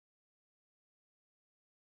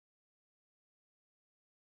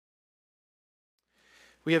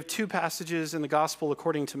We have two passages in the Gospel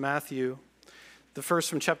according to Matthew. The first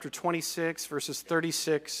from chapter 26, verses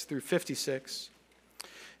 36 through 56.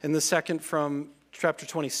 And the second from chapter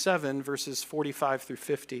 27, verses 45 through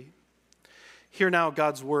 50. Hear now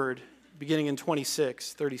God's word, beginning in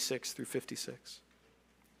 26, 36 through 56.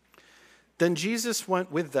 Then Jesus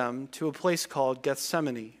went with them to a place called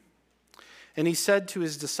Gethsemane. And he said to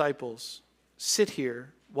his disciples, "Sit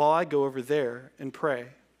here while I go over there and pray."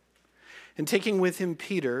 And taking with him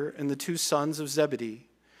Peter and the two sons of Zebedee,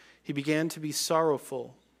 he began to be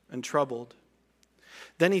sorrowful and troubled.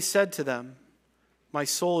 Then he said to them, "My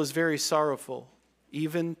soul is very sorrowful,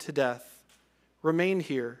 even to death. Remain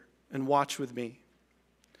here and watch with me."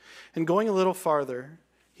 And going a little farther,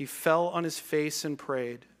 he fell on his face and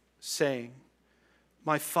prayed, saying,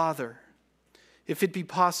 "My Father, if it be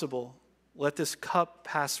possible, let this cup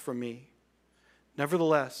pass from me.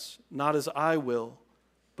 Nevertheless, not as I will,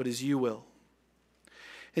 but as you will."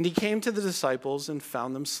 And he came to the disciples and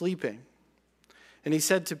found them sleeping. And he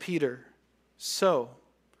said to Peter, "So,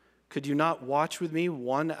 could you not watch with me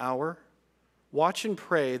 1 hour? Watch and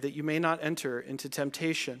pray that you may not enter into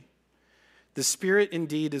temptation. The spirit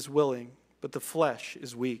indeed is willing, but the flesh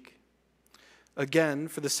is weak." Again,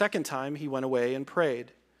 for the second time, he went away and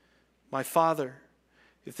prayed, "My Father,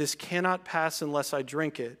 if this cannot pass unless I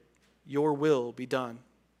drink it, your will be done."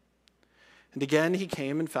 And again he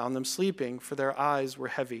came and found them sleeping, for their eyes were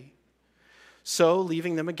heavy. So,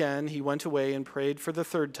 leaving them again, he went away and prayed for the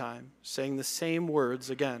third time, saying the same words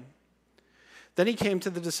again. Then he came to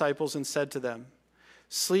the disciples and said to them,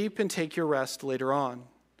 "Sleep and take your rest later on.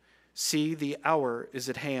 See, the hour is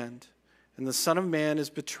at hand, and the Son of Man is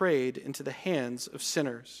betrayed into the hands of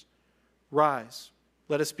sinners. Rise,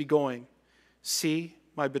 let us be going. See,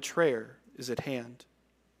 my betrayer is at hand."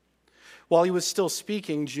 While he was still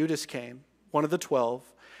speaking, Judas came, one of the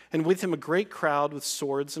 12, and with him a great crowd with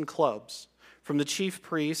swords and clubs, from the chief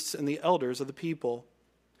priests and the elders of the people.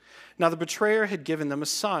 Now the betrayer had given them a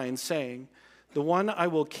sign, saying, "The one I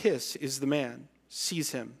will kiss is the man.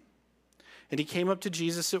 Seize him." And he came up to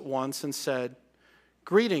Jesus at once and said,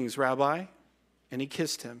 "Greetings, Rabbi," and he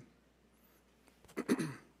kissed him.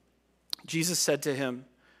 Jesus said to him,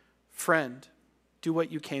 "Friend, do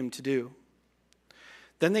what you came to do."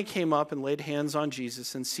 Then they came up and laid hands on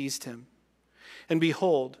Jesus and seized him. And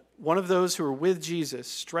behold, one of those who were with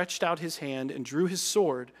Jesus stretched out his hand and drew his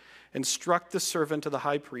sword and struck the servant of the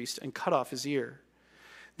high priest and cut off his ear.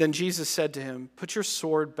 Then Jesus said to him, "Put your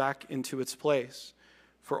sword back into its place,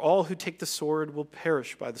 for all who take the sword will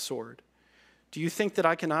perish by the sword. Do you think that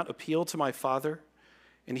I cannot appeal to my Father,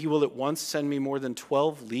 and he will at once send me more than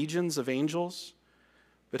 12 legions of angels?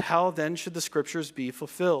 But how then should the scriptures be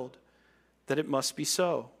fulfilled, that it must be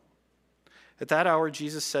so?" At that hour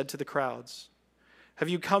Jesus said to the crowds, "Have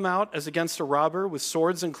you come out as against a robber with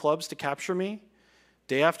swords and clubs to capture me?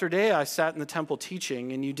 Day after day I sat in the temple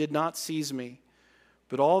teaching, and you did not seize me.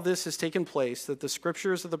 But all this has taken place that the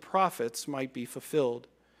scriptures of the prophets might be fulfilled."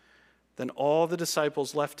 Then all the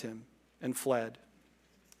disciples left him and fled.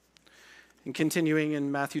 And continuing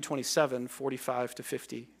in Matthew 27, 45 to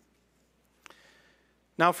 50.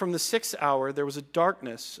 Now from the 6th hour there was a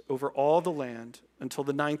darkness over all the land until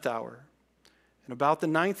the 9th hour. And about the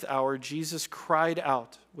 9th hour Jesus cried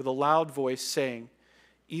out with a loud voice, saying,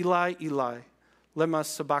 "Eli, Eli, lema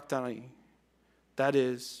sabachthani?" That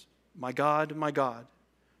is, my God,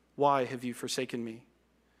 why have you forsaken me?"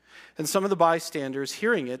 And some of the bystanders,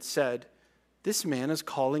 hearing it, said, "This man is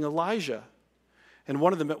calling Elijah." And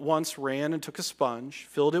one of them at once ran and took a sponge,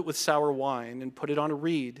 filled it with sour wine, and put it on a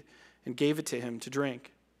reed, and gave it to him to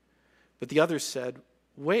drink. But the others said,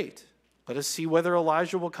 "Wait, let us see whether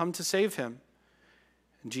Elijah will come to save him."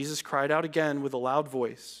 And Jesus cried out again with a loud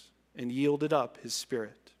voice and yielded up his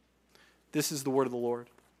spirit. This is the word of the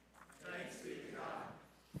Lord. Thanks be to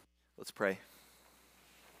God. Let's pray.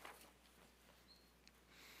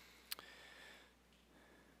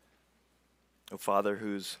 O Father,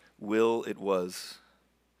 whose will it was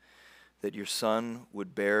that your Son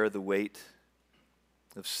would bear the weight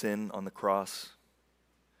of sin on the cross,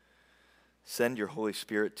 send your Holy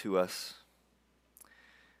Spirit to us,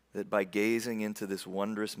 that by gazing into this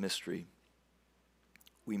wondrous mystery,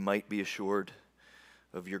 we might be assured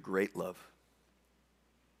of your great love.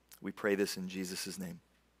 We pray this in Jesus' name.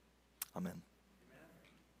 Amen.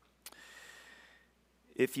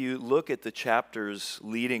 If you look at the chapters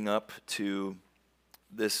leading up to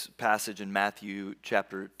this passage in Matthew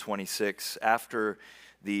chapter 26, after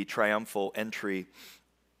the triumphal entry,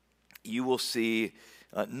 you will see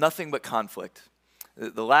nothing but conflict.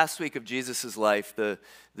 The last week of Jesus' life, the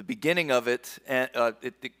beginning of it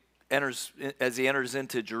as he enters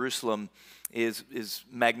into Jerusalem is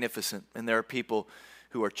magnificent. And there are people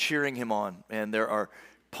who are cheering him on, and there are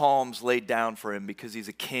palms laid down for him because he's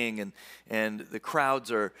a king, and the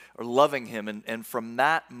crowds are loving him. And from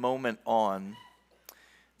that moment on,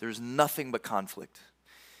 there's nothing but conflict.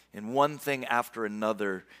 And one thing after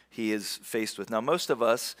another he is faced with. Now, most of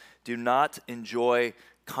us do not enjoy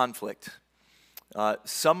conflict.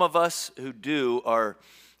 Some of us who do are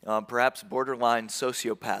perhaps borderline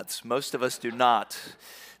sociopaths. Most of us do not,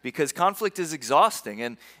 because conflict is exhausting,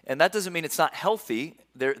 and that doesn't mean it's not healthy.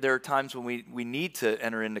 There are times when we need to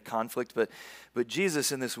enter into conflict, but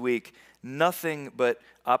Jesus in this week, nothing but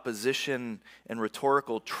opposition and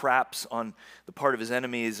rhetorical traps on the part of his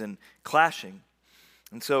enemies and clashing.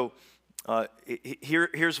 And so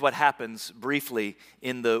here's what happens briefly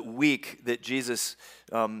in the week that Jesus,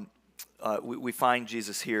 we find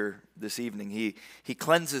Jesus here this evening. He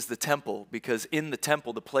cleanses the temple, because in the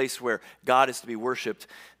temple, the place where God is to be worshiped,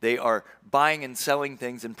 they are buying and selling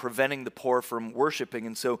things and preventing the poor from worshiping.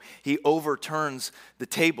 And so he overturns the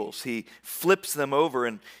tables. He flips them over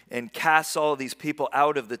and casts all of these people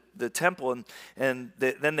out of the temple. And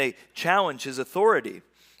then they challenge his authority.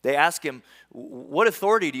 They ask him, what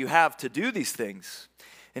authority do you have to do these things?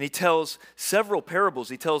 And he tells several parables.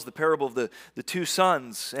 He tells the parable of the two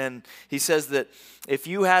sons. And he says that if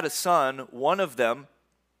you had a son, one of them,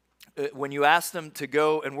 when you asked them to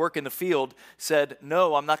go and work in the field, said,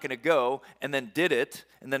 no, I'm not going to go, and then did it.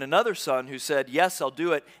 And then another son who said, yes, I'll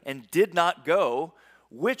do it, and did not go.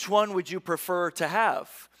 Which one would you prefer to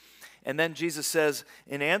have? And then Jesus says,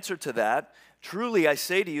 in answer to that, truly, I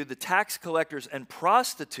say to you, the tax collectors and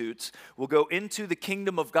prostitutes will go into the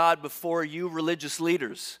kingdom of God before you religious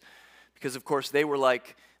leaders. Because, of course, they were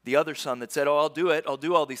like the other son that said, oh, I'll do it, I'll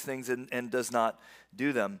do all these things, and does not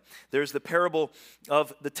do them. There's the parable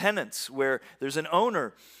of the tenants, where there's an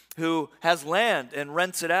owner who has land and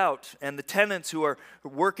rents it out, and the tenants who are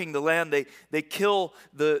working the land, they kill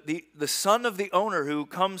the son of the owner who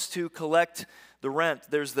comes to collect the rent.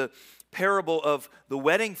 There's the parable of the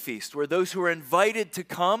wedding feast, where those who are invited to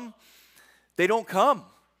come, they don't come.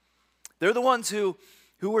 They're the ones who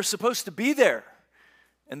were supposed to be there,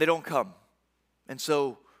 and they don't come. And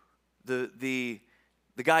so the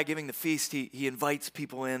guy giving the feast, he invites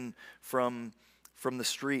people in from the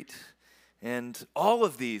street. And all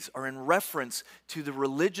of these are in reference to the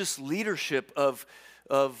religious leadership of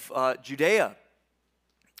Judea,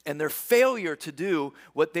 and their failure to do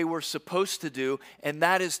what they were supposed to do, and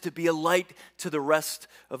that is to be a light to the rest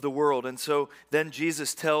of the world. And so then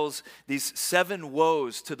Jesus tells these 7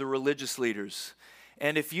 woes to the religious leaders.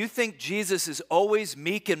 And if you think Jesus is always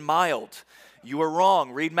meek and mild, you are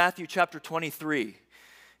wrong. Read Matthew chapter 23.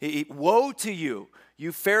 Woe to you,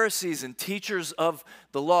 you Pharisees and teachers of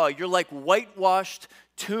the law. You're like whitewashed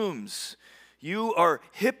tombs. You are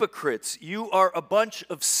hypocrites. You are a bunch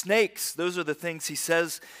of snakes. Those are the things he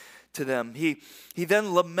says to them. He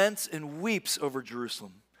then laments and weeps over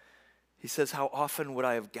Jerusalem. He says, how often would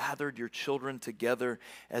I have gathered your children together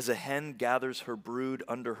as a hen gathers her brood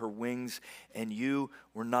under her wings, and you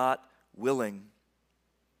were not willing.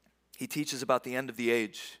 He teaches about the end of the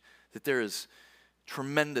age, that there is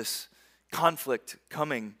tremendous conflict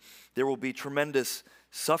coming. There will be tremendous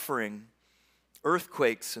suffering,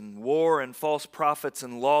 earthquakes and war and false prophets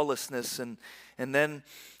and lawlessness. And then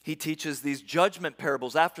he teaches these judgment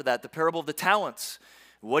parables after that, the parable of the talents.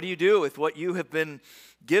 What do you do with what you have been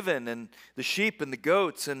given, and the sheep and the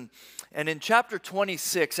goats? And in chapter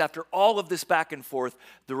 26, after all of this back and forth,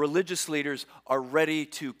 the religious leaders are ready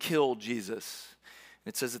to kill Jesus.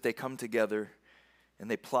 It says that they come together and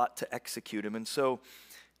they plot to execute him. And so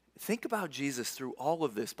think about Jesus through all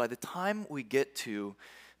of this. By the time we get to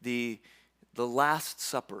the Last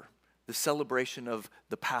Supper, the celebration of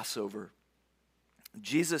the Passover,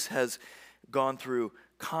 Jesus has gone through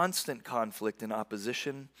constant conflict and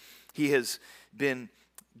opposition. He has been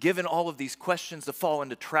given all of these questions to fall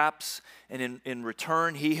into traps, and in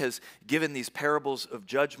return, he has given these parables of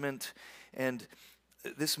judgment. And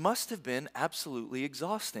this must have been absolutely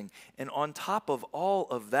exhausting. And on top of all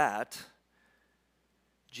of that,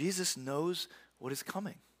 Jesus knows what is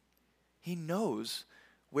coming. He knows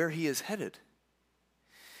where he is headed.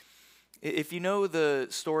 If you know the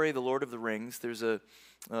story, The Lord of the Rings, there's a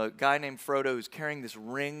guy named Frodo who's carrying this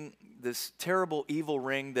ring, this terrible evil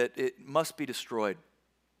ring that it must be destroyed.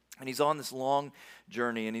 And he's on this long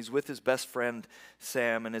journey, and he's with his best friend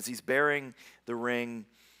Sam, and as he's bearing the ring,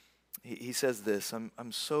 he says this,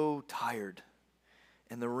 I'm so tired,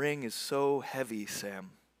 and the ring is so heavy,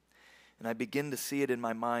 Sam. And I begin to see it in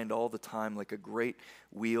my mind all the time like a great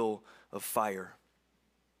wheel of fire.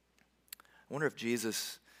 I wonder if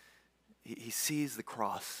Jesus he sees the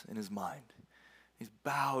cross in his mind. He's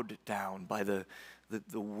bowed down by the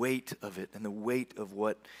weight of it and the weight of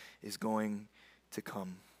what is going to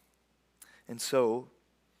come. And so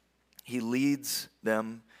he leads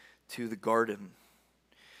them to the Garden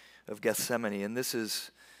of Gethsemane. And this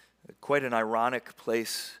is quite an ironic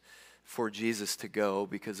place for Jesus to go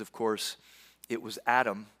because, of course, it was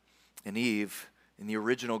Adam and Eve in the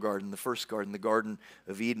original garden, the first garden, the Garden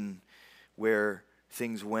of Eden, where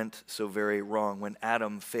things went so very wrong. When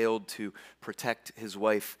Adam failed to protect his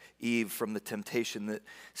wife Eve from the temptation that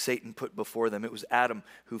Satan put before them, it was Adam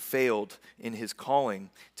who failed in his calling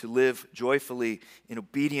to live joyfully in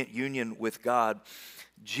obedient union with God.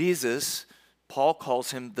 Jesus, Paul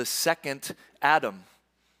calls him the second Adam.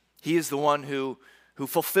 He is the one who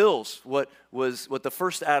fulfills what the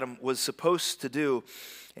first Adam was supposed to do.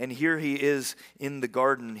 And here he is in the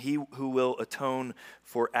garden, he who will atone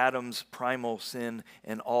for Adam's primal sin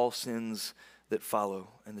and all sins that follow.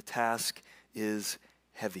 And the task is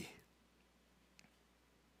heavy.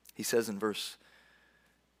 He says in verse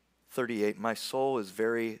 38, "My soul is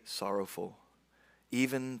very sorrowful,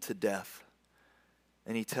 even to death."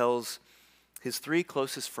 And he tells his three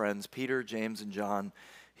closest friends, Peter, James, and John,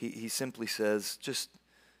 he simply says, just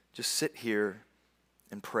sit here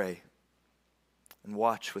and pray and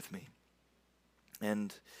watch with me.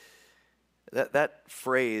 And that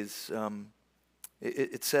phrase,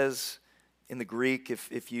 it says in the Greek,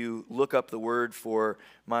 if you look up the word for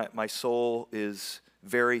my soul is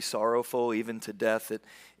very sorrowful, even to death,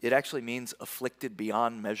 it actually means afflicted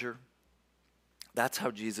beyond measure. That's how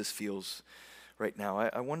Jesus feels right now.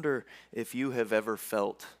 I wonder if you have ever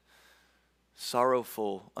felt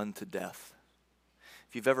sorrowful unto death.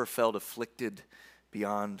 If you've ever felt afflicted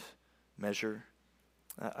beyond measure,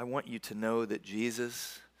 I want you to know that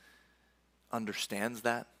Jesus understands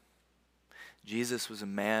that. Jesus was a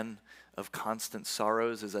man of constant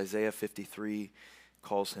sorrows, as Isaiah 53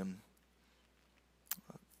 calls him.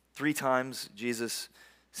 3 times Jesus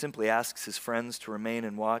simply asks his friends to remain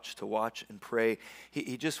and watch, to watch and pray.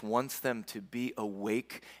 He just wants them to be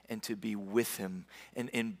awake and to be with him. And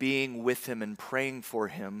in being with him and praying for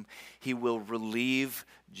him, they will relieve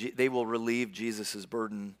Jesus'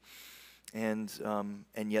 burden. And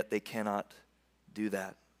yet they cannot do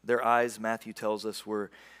that. Their eyes, Matthew tells us, were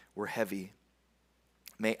heavy.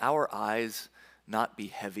 May our eyes not be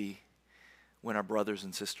heavy when our brothers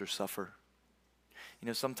and sisters suffer. You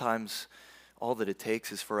know, sometimes all that it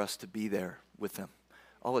takes is for us to be there with them.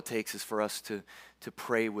 All it takes is for us to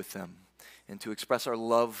pray with them and to express our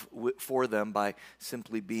love for them by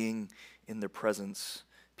simply being in their presence.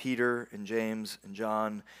 Peter and James and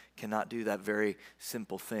John cannot do that very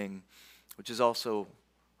simple thing, which is also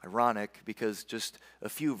ironic because just a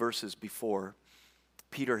few verses before,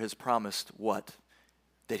 Peter has promised what?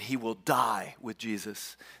 That he will die with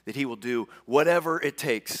Jesus, that he will do whatever it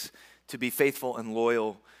takes to be faithful and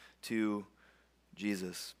loyal to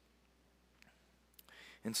Jesus.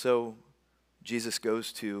 And so Jesus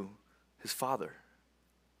goes to his Father.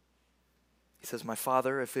 He says, "My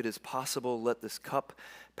Father, if it is possible, let this cup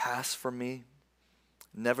pass from me.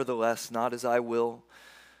 Nevertheless, not as I will,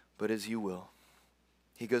 but as you will."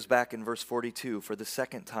 He goes back in verse 42. For the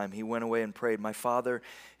second time, he went away and prayed, "My Father,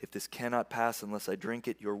 if this cannot pass unless I drink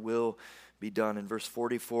it, your will be done." In verse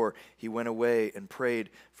 44, he went away and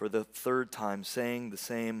prayed for the third time, saying the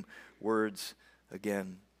same words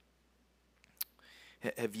again.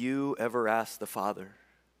 Have you ever asked the Father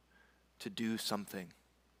to do something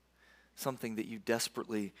that you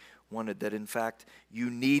desperately wanted, that in fact you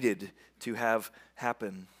needed to have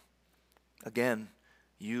happen? Again,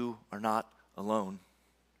 you are not alone.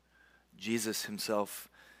 Jesus himself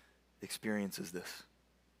experiences this.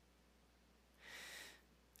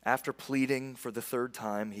 After pleading for the third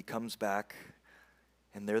time, he comes back,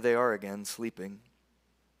 and there they are again, sleeping.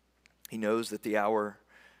 He knows that the hour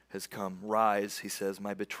has come. "Rise," he says,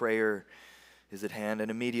 "my betrayer is at hand."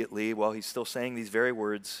 And immediately, while he's still saying these very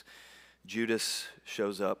words, Judas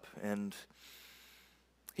shows up, and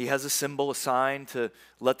he has a symbol, a sign to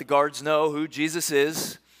let the guards know who Jesus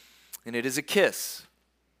is, and it is a kiss.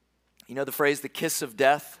 You know the phrase, the kiss of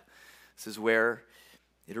death? This is where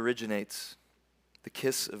it originates, the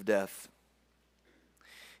kiss of death.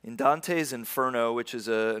 In Dante's Inferno, which is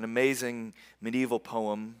an amazing medieval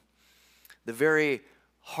poem, the very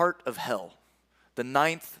heart of hell, the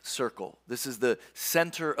ninth circle, this is the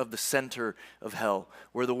center of hell,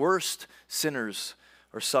 where the worst sinners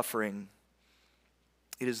are suffering.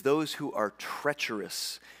 It is those who are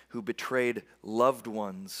treacherous, who betrayed loved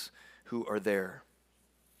ones, who are there.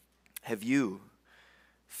 Have you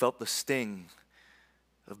felt the sting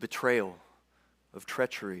of betrayal, of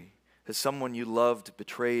treachery, Has someone you loved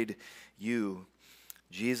betrayed you?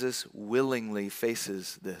 Jesus willingly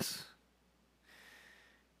faces this.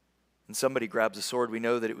 And somebody grabs a sword. We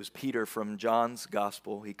know that it was Peter from John's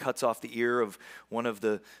gospel. He cuts off the ear of one of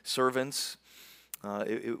the servants.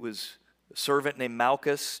 It was a servant named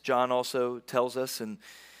Malchus, John also tells us. And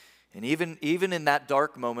even in that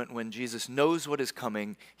dark moment when Jesus knows what is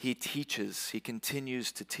coming, he teaches. He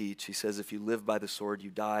continues to teach. He says, if you live by the sword, you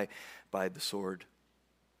die by the sword.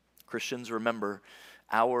 Christians, remember,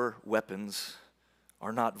 our weapons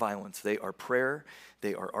are not violence. They are prayer,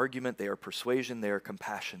 they are argument, they are persuasion, they are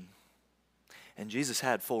compassion. And Jesus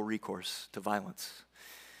had full recourse to violence.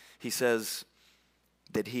 He says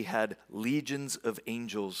that he had legions of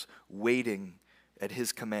angels waiting at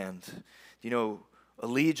his command. You know, a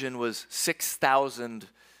legion was 6,000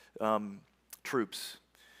 troops.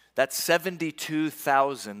 That's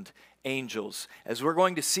 72,000 angels. As we're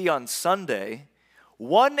going to see on Sunday,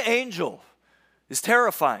 one angel is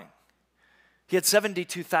terrifying. He had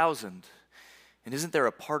 72,000. And isn't there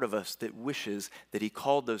a part of us that wishes that he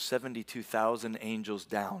called those 72,000 angels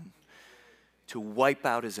down to wipe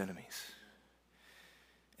out his enemies?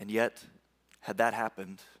 And yet, had that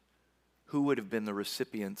happened, who would have been the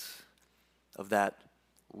recipients of that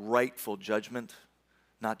rightful judgment?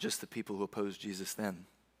 Not just the people who opposed Jesus then,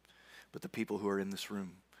 but the people who are in this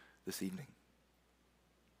room this evening.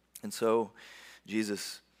 And so,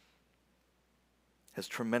 Jesus has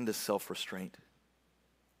tremendous self-restraint.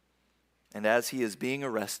 And as he is being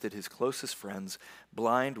arrested, his closest friends,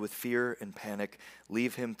 blind with fear and panic,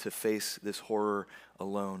 leave him to face this horror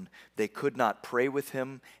alone. They could not pray with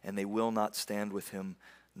him, and they will not stand with him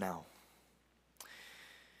now.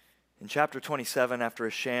 In chapter 27, after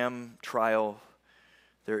a sham trial,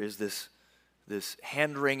 there is this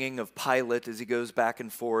hand-wringing of Pilate as he goes back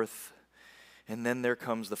and forth. And then there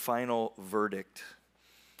comes the final verdict.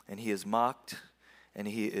 And he is mocked, and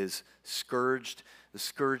he is scourged. The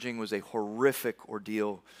scourging was a horrific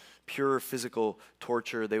ordeal, pure physical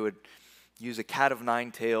torture. They would use a cat of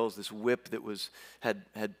nine tails, this whip that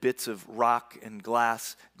had bits of rock and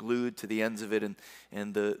glass glued to the ends of it,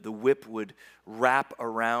 and the whip would wrap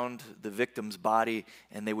around the victim's body,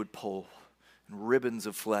 and they would pull, and ribbons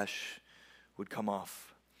of flesh would come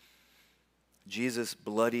off. Jesus,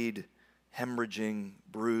 bloodied, hemorrhaging,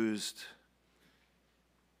 bruised,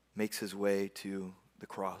 makes his way to the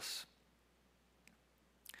cross.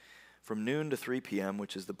 From noon to 3 p.m.,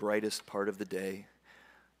 which is the brightest part of the day,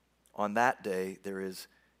 on that day there is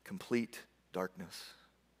complete darkness.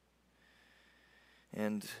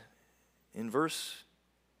 And in verse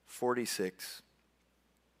 46,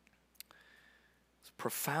 it's a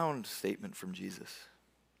profound statement from Jesus.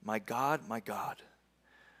 My God,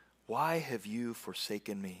 why have you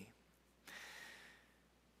forsaken me?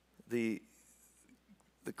 The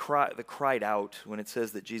cried out, when it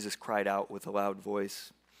says that Jesus cried out with a loud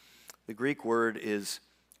voice, the Greek word is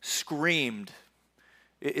screamed.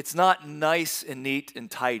 It's not nice and neat and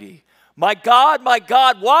tidy. My God,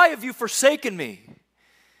 why have you forsaken me?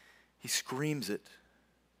 He screams it.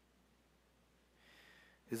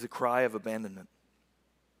 It is a cry of abandonment.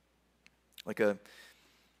 Like a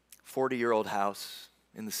 40-year-old house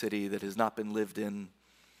in the city that has not been lived in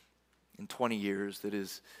 20 years, that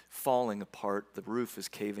is falling apart. The roof is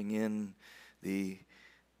caving in. The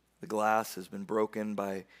glass has been broken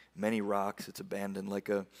by many rocks. It's abandoned like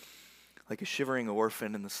a shivering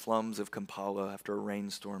orphan in the slums of Kampala after a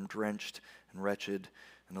rainstorm, drenched and wretched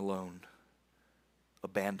and alone.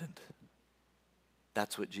 Abandoned.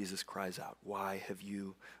 That's what Jesus cries out. Why have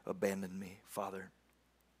you abandoned me, Father?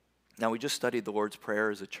 Now, we just studied the Lord's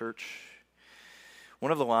Prayer as a church.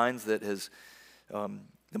 One of the lines that has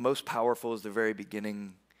the most powerful is the very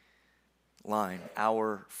beginning line,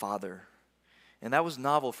 our Father. And that was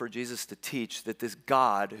novel for Jesus to teach, that this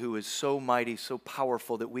God who is so mighty, so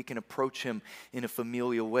powerful that we can approach him in a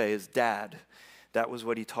familial way as dad. That was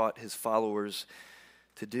what he taught his followers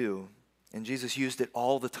to do. And Jesus used it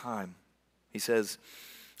all the time. He says,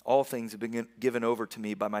 all things have been given over to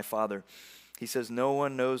me by my Father. He says, no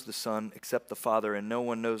one knows the Son except the Father, and no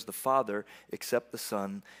one knows the Father except the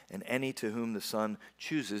Son, and any to whom the Son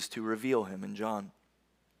chooses to reveal him, in John.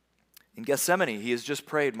 In Gethsemane, he has just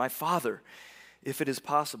prayed, my Father, if it is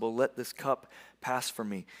possible, let this cup pass from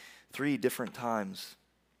me, 3 different times.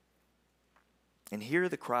 And here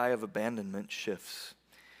the cry of abandonment shifts.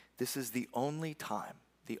 This is the only time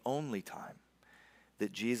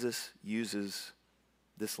that Jesus uses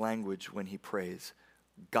this language when he prays,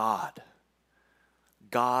 God.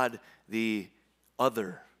 God the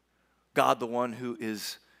other. God the one who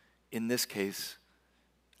is, in this case,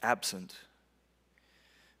 absent.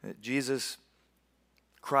 Jesus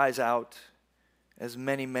cries out as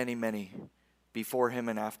many, many, many before him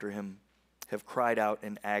and after him have cried out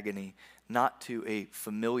in agony, not to a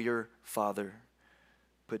familiar Father,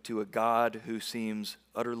 but to a God who seems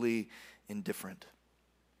utterly indifferent.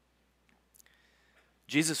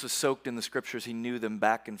 Jesus was soaked in the scriptures. He knew them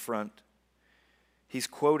back and front. He's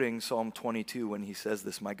quoting Psalm 22 when he says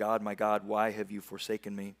this, my God, why have you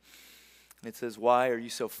forsaken me? And it says, why are you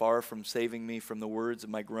so far from saving me from the words of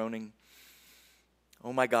my groaning?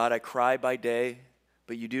 Oh my God, I cry by day,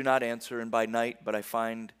 but you do not answer, and by night, but I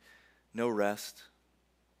find no rest.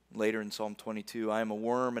 Later in Psalm 22, I am a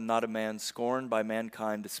worm and not a man, scorned by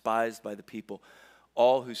mankind, despised by the people.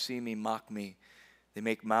 All who see me mock me. They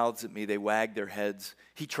make mouths at me, they wag their heads.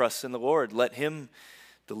 He trusts in the Lord. Let him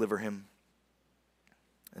deliver him.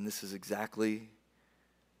 And this is exactly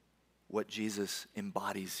what Jesus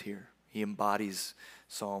embodies here. He embodies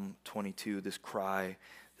Psalm 22, this cry,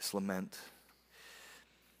 this lament.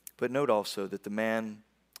 But note also that the man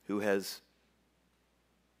who has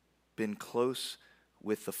been close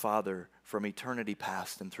with the Father from eternity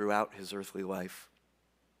past and throughout his earthly life,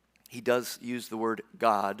 he does use the word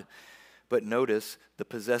God, but notice the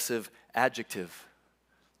possessive adjective,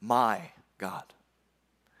 my God.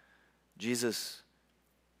 Jesus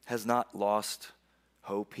has not lost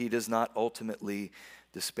hope. He does not ultimately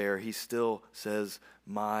despair. He still says,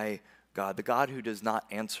 my God. The God who does not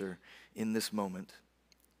answer in this moment.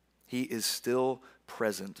 He is still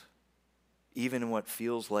present, even in what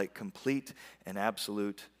feels like complete and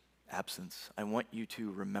absolute absence. I want you to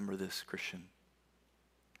remember this, Christian.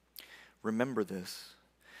 Remember this,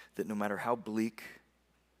 that no matter how bleak,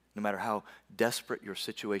 no matter how desperate your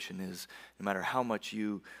situation is, no matter how much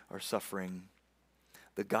you are suffering,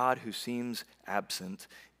 the God who seems absent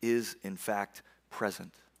is in fact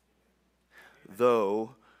present.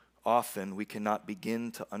 Though often we cannot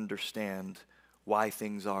begin to understand why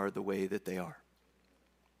things are the way that they are.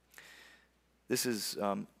 This is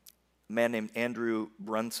a man named Andrew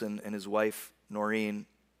Brunson and his wife Noreen.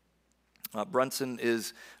 Brunson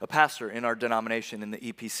is a pastor in our denomination in the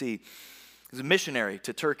EPC. He was a missionary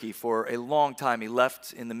to Turkey for a long time. He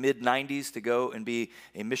left in the mid-90s to go and be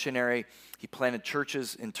a missionary. He planted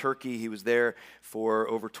churches in Turkey. He was there for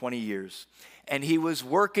over 20 years. And he was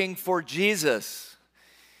working for Jesus.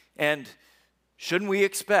 And shouldn't we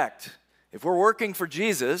expect, if we're working for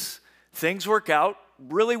Jesus, things work out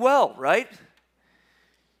really well, right?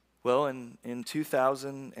 Well, in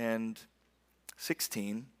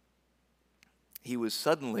 2016, he was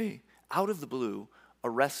suddenly, out of the blue,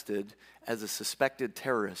 arrested as a suspected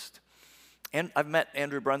terrorist. And I've met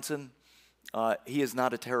Andrew Brunson. He is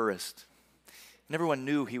not a terrorist. And everyone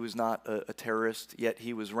knew he was not a terrorist, yet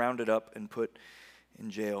he was rounded up and put in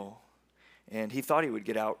jail. And he thought he would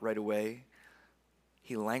get out right away.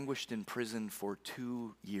 He languished in prison for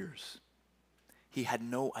 2 years. He had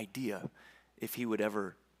no idea if he would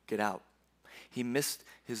ever get out. He missed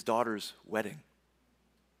his daughter's wedding.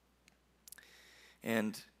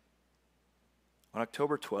 And on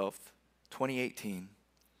October 12th, 2018,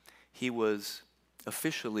 he was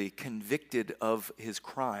officially convicted of his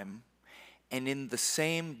crime, and in the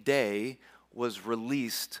same day was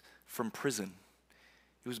released from prison.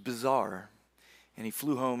 It was bizarre, and he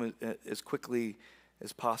flew home as quickly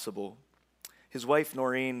as possible. His wife,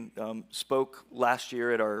 Noreen, spoke last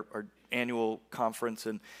year at our annual conference,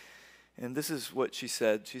 and this is what she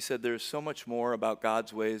said. She said, there's so much more about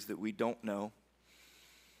God's ways that we don't know.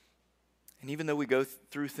 And even though we go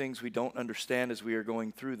through things we don't understand as we are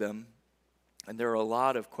going through them, and there are a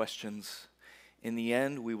lot of questions, in the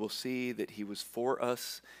end we will see that he was for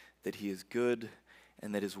us, that he is good,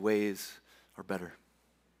 and that his ways are better.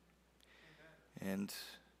 Amen. And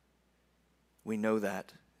we know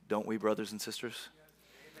that, don't we, brothers and sisters?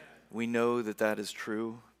 Yes. We know that that is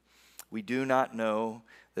true. We do not know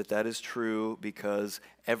that that is true because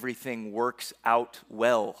everything works out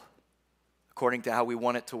well according to how we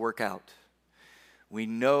want it to work out. We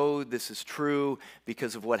know this is true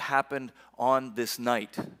because of what happened on this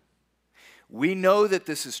night. We know that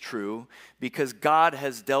this is true because God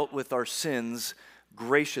has dealt with our sins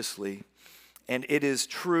graciously, and it is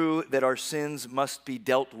true that our sins must be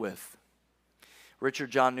dealt with. Richard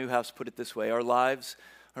John Newhouse put it this way: our lives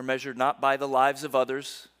are measured not by the lives of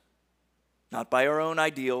others, not by our own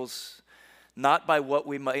ideals, not by what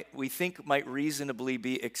we think might reasonably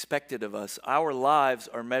be expected of us. Our lives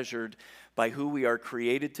are measured by who we are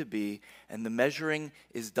created to be, and the measuring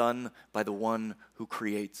is done by the one who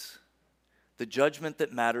creates. The judgment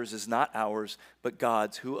that matters is not ours, but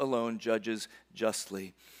God's, who alone judges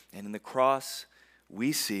justly. And in the cross,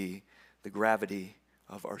 we see the gravity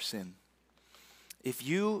of our sin. If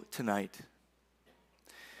you tonight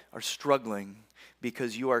are struggling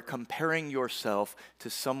because you are comparing yourself to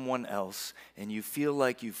someone else and you feel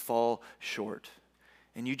like you fall short,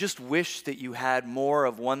 and you just wish that you had more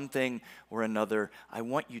of one thing or another, I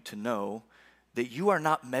want you to know that you are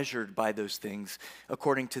not measured by those things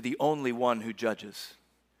according to the only one who judges.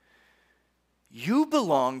 You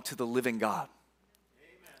belong to the living God.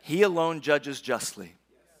 Amen. He alone judges justly.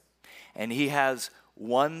 Yes. And he has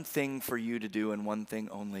one thing for you to do and one thing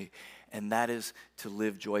only, and that is to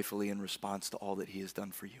live joyfully in response to all that he has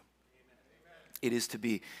done for you. Amen. It is to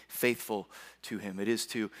be faithful to him. It is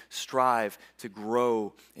to strive to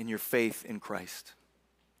grow in your faith in Christ.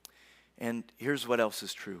 And here's what else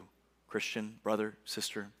is true, Christian, brother,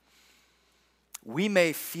 sister. We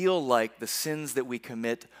may feel like the sins that we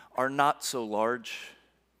commit are not so large.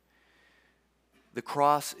 The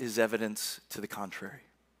cross is evidence to the contrary.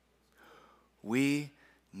 We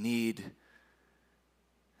need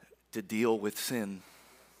to deal with sin.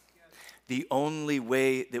 The only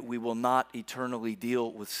way that we will not eternally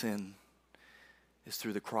deal with sin is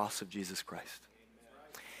through the cross of Jesus Christ.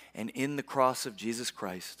 And in the cross of Jesus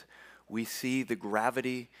Christ, we see the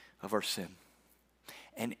gravity of our sin.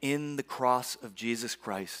 And in the cross of Jesus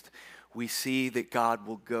Christ, we see that God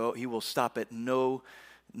will go, he will stop at no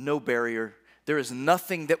barrier. There is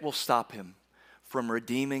nothing that will stop him from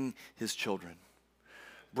redeeming his children.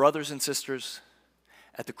 Brothers and sisters,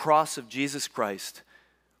 at the cross of Jesus Christ,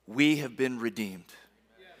 we have been redeemed.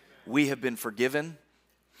 We have been forgiven.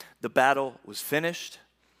 The battle was finished.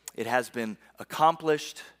 It has been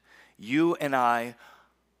accomplished. You and I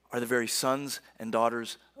are the very sons and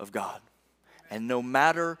daughters of God. And no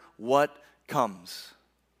matter what comes,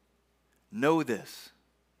 know this: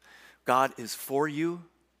 God is for you.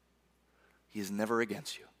 He is never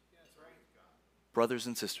against you. Brothers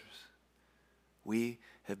and sisters, we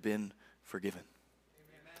have been forgiven.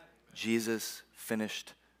 Jesus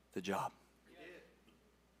finished the job.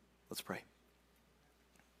 Let's pray.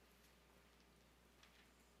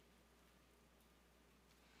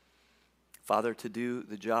 Father, to do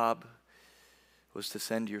the job was to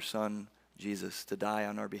send your Son, Jesus, to die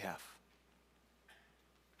on our behalf.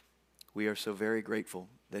 We are so very grateful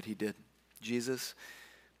that he did. Jesus,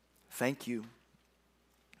 thank you.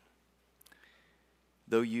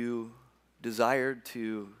 Though you desired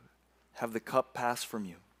to have the cup pass from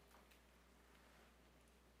you,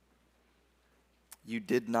 you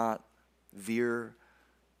did not veer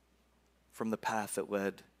from the path that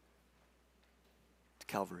led to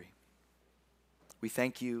Calvary. We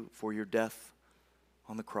thank you for your death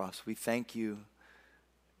on the cross. We thank you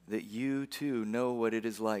that you too know what it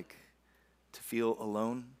is like to feel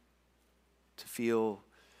alone, to feel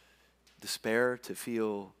despair, to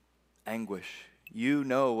feel anguish. You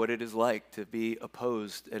know what it is like to be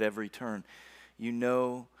opposed at every turn. You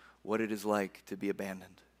know what it is like to be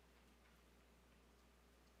abandoned.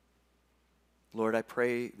 Lord, I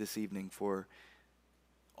pray this evening for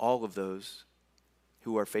all of those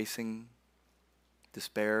who are facing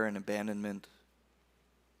despair and abandonment,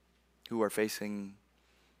 who are facing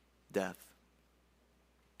death.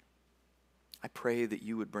 I pray that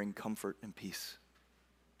you would bring comfort and peace.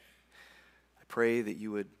 I pray that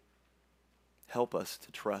you would help us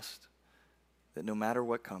to trust that no matter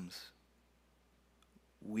what comes,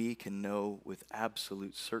 we can know with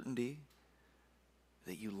absolute certainty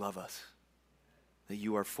that you love us, that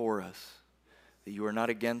you are for us, that you are not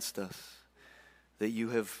against us, that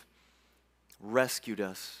you have rescued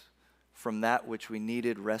us from that which we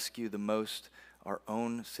needed rescue the most, our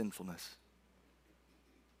own sinfulness.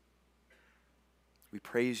 We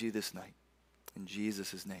praise you this night. In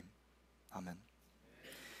Jesus' name, amen.